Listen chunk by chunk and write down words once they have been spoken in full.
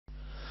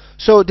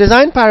So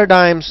design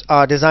paradigms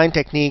are design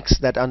techniques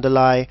that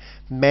underlie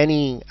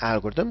many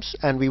algorithms,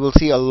 and we will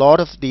see a lot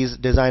of these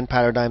design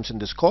paradigms in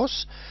this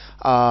course,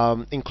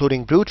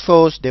 including brute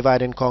force,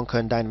 divide and conquer,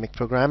 and dynamic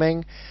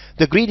programming.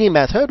 The greedy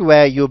method,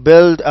 where you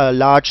build a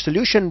large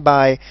solution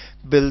by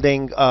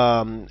building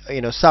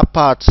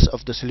subparts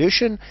of the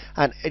solution,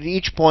 and at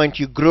each point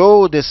you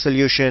grow this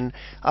solution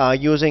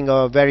using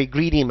a very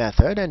greedy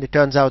method, and it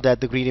turns out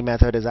that the greedy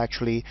method is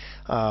actually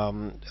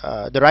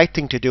the right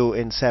thing to do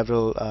in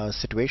several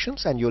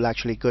situations, and you'll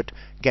actually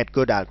get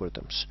good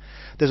algorithms.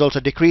 There's also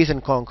decrease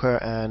and conquer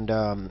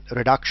and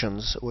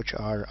reductions, which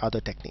are other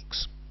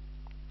techniques.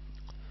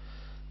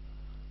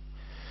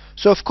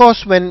 So of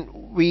course, when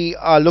we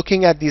are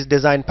looking at these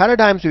design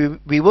paradigms,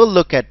 we will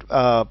look at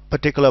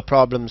particular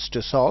problems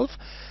to solve.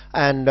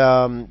 And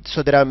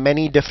so there are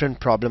many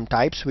different problem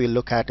types we'll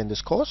look at in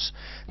this course.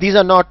 These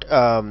are not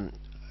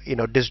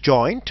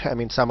disjoint. I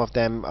mean, some of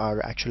them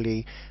are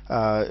actually,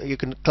 you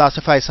can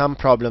classify some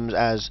problems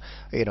as,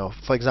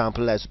 for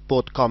example, as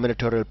both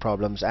combinatorial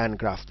problems and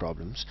graph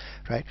problems,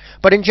 right?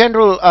 But in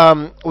general,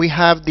 we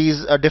have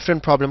these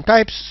different problem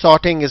types.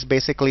 Sorting is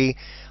basically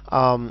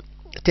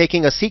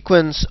taking a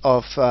sequence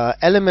of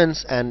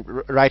elements and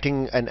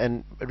writing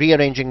and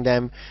rearranging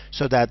them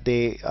so that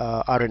they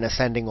are in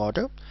ascending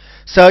order.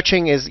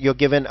 Searching is you're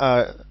given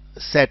a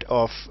set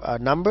of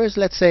numbers,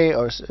 let's say,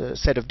 or a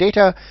set of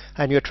data,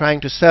 and you're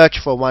trying to search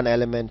for one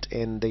element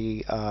in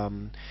the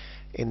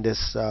in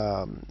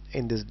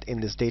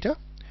this data.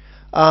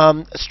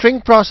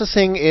 String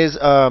processing is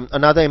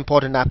another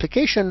important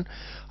application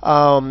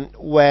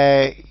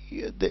where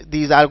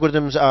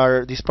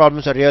these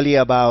problems are really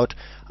about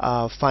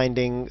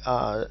finding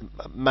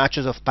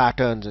matches of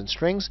patterns in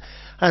strings.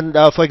 And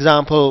for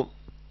example,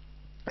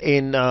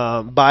 in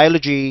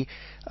biology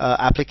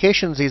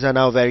applications, these are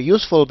now very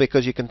useful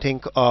because you can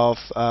think of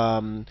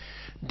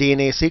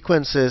DNA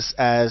sequences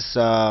as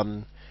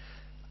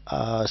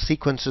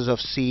sequences of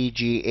C,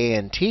 G, A,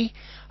 and T,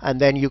 and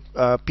then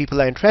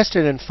people are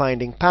interested in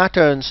finding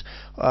patterns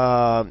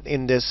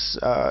in this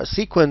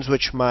sequence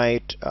which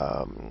might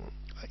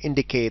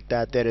indicate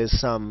that there is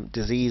some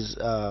disease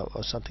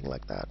or something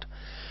like that.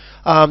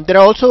 There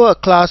are also a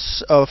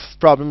class of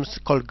problems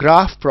called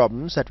graph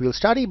problems that we'll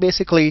study.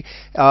 Basically,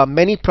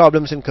 many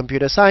problems in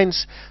computer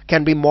science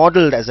can be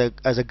modeled as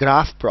a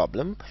graph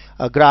problem.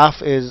 A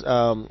graph is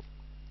a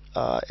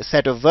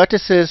set of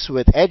vertices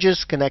with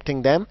edges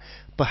connecting them.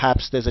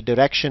 Perhaps there's a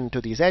direction to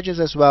these edges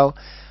as well,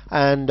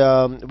 and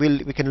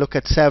we can look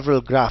at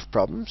several graph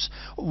problems.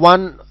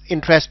 One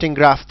interesting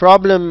graph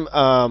problem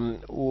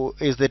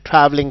is the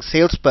traveling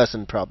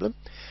salesperson problem,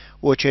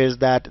 which is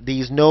that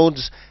these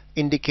nodes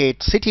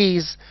indicate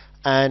cities,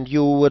 and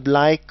you would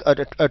like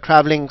a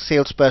traveling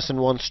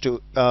salesperson wants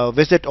to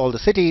visit all the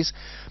cities,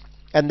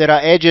 and there are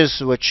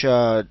edges which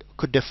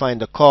could define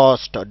the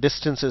cost or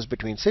distances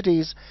between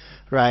cities,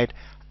 right?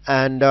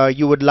 And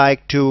you would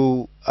like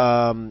to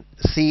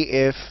see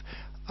if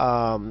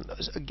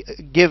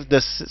give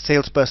this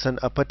salesperson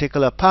a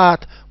particular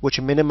path which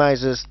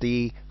minimizes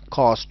the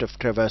cost of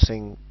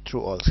traversing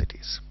through all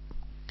cities.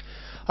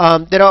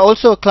 There are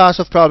also a class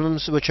of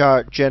problems which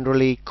are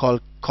generally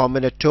called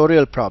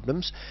combinatorial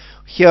problems.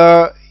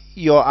 Here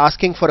you're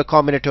asking for a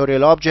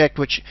combinatorial object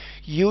which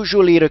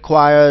usually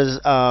requires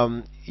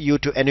you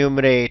to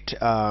enumerate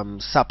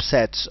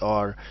subsets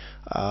or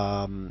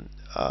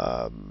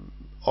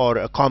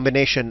a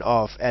combination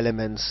of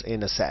elements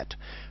in a set,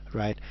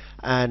 right?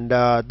 And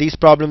these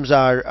problems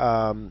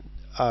are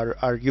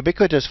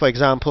ubiquitous. For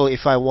example,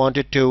 if I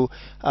wanted to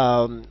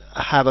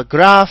have a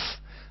graph,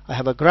 I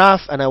have a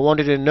graph and I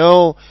wanted to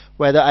know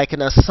whether I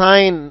can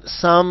assign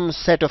some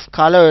set of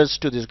colors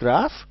to this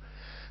graph,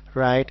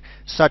 right,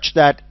 such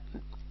that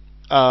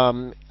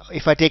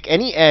if I take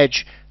any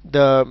edge,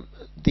 the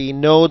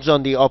nodes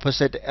on the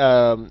opposite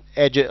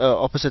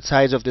opposite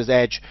sides of this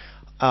edge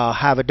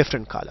have a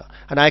different color.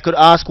 And I could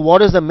ask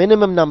what is the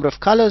minimum number of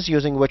colors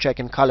using which I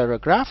can color a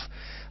graph,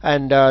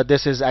 and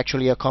this is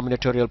actually a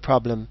combinatorial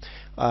problem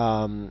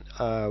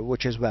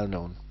which is well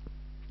known.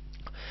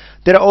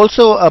 There are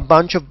also a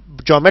bunch of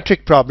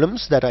geometric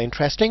problems that are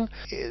interesting.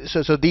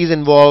 So these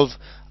involve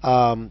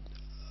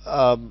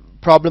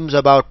problems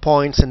about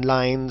points and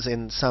lines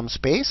in some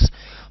space.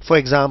 For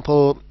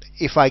example,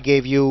 if I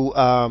gave you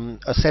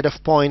a set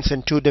of points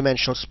in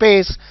two-dimensional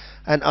space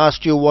and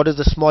asked you what is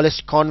the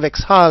smallest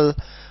convex hull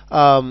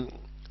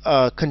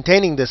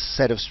containing this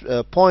set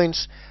of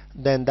points,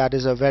 then that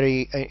is a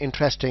very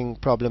interesting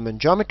problem in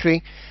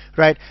geometry,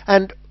 right?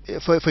 And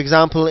for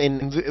example,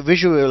 in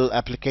visual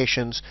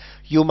applications,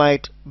 you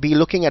might be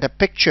looking at a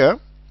picture,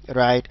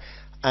 right?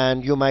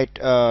 And you might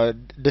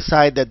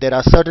decide that there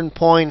are certain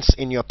points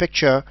in your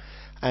picture,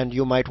 and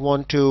you might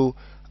want to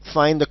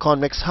find the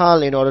convex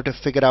hull in order to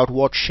figure out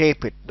what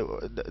shape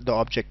the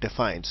object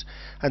defines.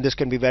 And this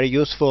can be very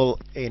useful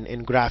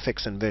in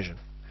graphics and vision,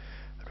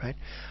 right?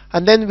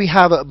 And then we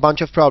have a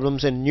bunch of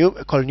problems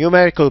called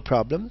numerical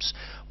problems,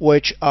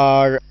 which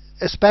are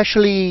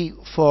especially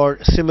for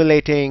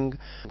simulating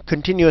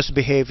continuous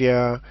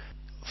behavior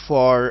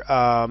for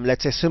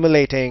let's say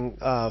simulating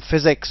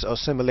physics or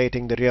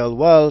simulating the real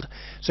world.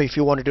 So if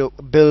you wanted to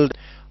build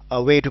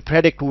a way to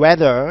predict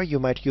weather, you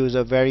might use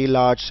a very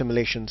large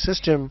simulation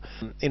system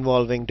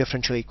involving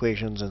differential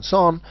equations and so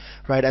on,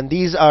 right? And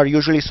these are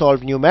usually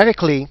solved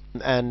numerically,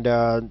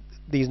 and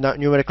these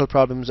numerical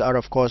problems are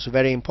of course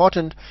very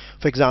important.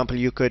 For example,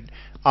 you could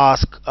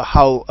ask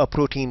how a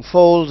protein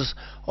folds,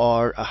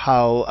 or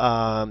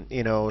how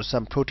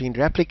some protein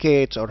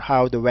replicates, or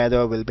how the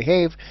weather will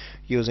behave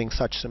using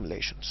such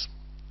simulations.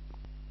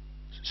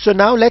 So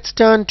now let's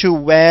turn to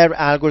where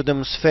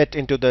algorithms fit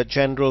into the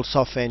general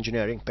software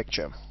engineering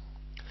picture.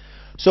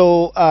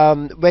 So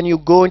when you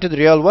go into the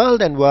real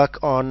world and work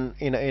on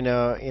in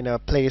a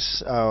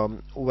place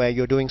where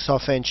you're doing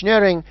software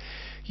engineering,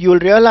 you'll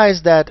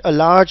realize that a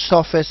large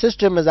software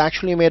system is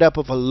actually made up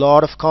of a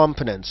lot of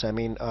components. I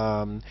mean,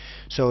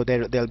 so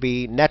there'll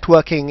be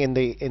networking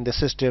in the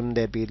system.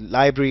 There'll be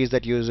libraries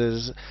that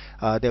uses.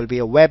 There'll be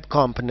a web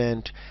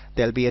component.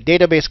 There'll be a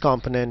database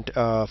component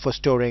for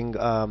storing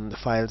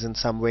files in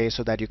some way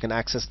so that you can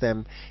access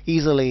them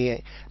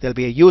easily. There'll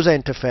be a user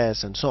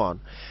interface and so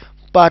on.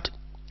 But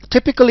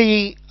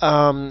typically,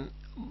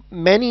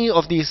 many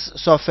of these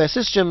software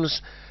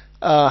systems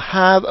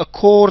have a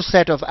core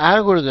set of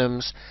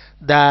algorithms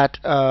that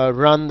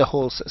run the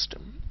whole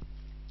system.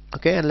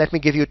 Okay, and let me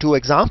give you two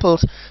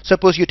examples.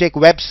 Suppose you take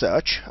web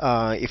search.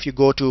 If you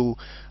go to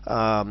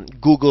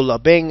Google or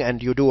Bing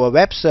and you do a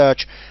web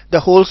search,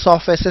 the whole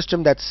software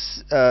system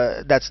that's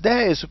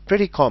there is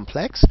pretty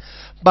complex.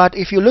 But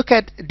if you look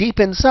at deep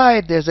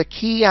inside, there's a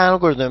key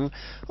algorithm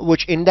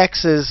which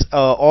indexes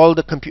all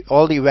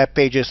the web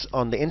pages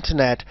on the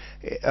internet.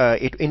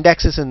 It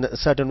indexes in a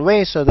certain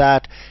way so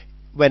that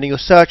when you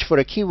search for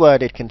a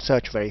keyword, it can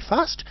search very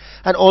fast,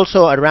 and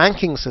also a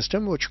ranking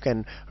system which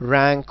can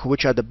rank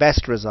which are the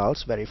best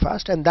results very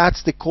fast, and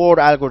that's the core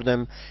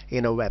algorithm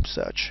in a web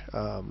search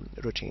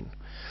routine.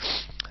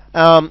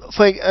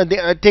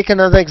 Take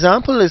another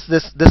example is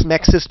this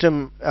mech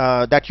system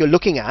that you're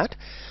looking at,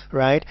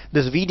 right?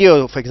 This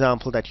video, for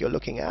example, that you're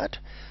looking at.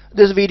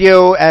 This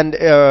video, and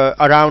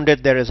around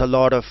it there is a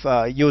lot of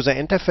user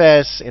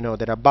interface.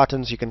 There are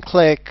buttons you can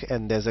click,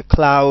 and there's a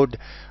cloud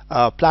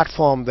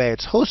platform where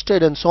it's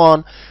hosted and so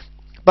on.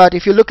 But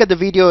if you look at the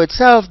video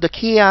itself, the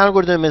key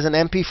algorithm is an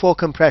MP4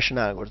 compression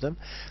algorithm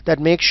that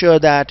makes sure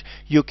that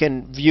you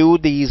can view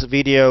these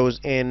videos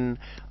in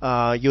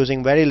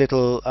using very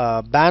little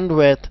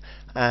bandwidth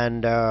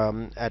and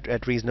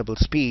at reasonable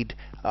speed.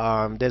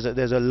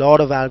 There's a lot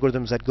of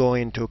algorithms that go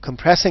into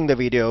compressing the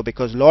video,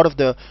 because a lot of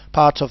the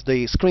parts of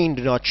the screen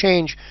do not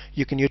change.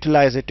 You can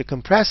utilize it to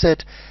compress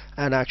it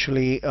and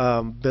actually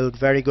build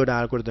very good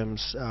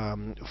algorithms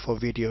for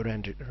video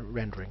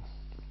rendering.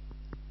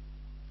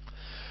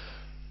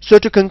 So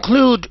to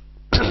conclude,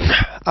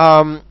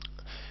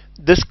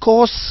 this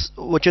course,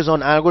 which is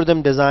on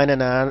algorithm design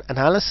and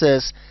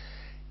analysis,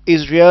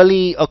 is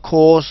really a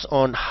course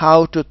on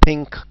how to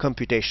think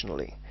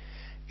computationally.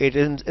 It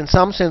in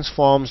some sense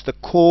forms the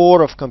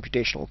core of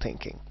computational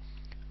thinking,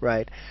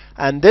 right?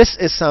 And this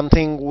is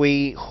something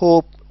we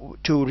hope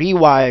to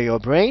rewire your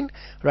brain,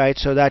 right,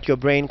 so that your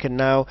brain can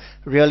now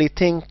really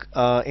think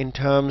in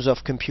terms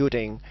of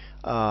computing,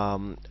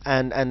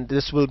 and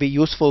this will be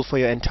useful for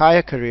your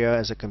entire career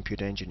as a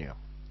computer engineer.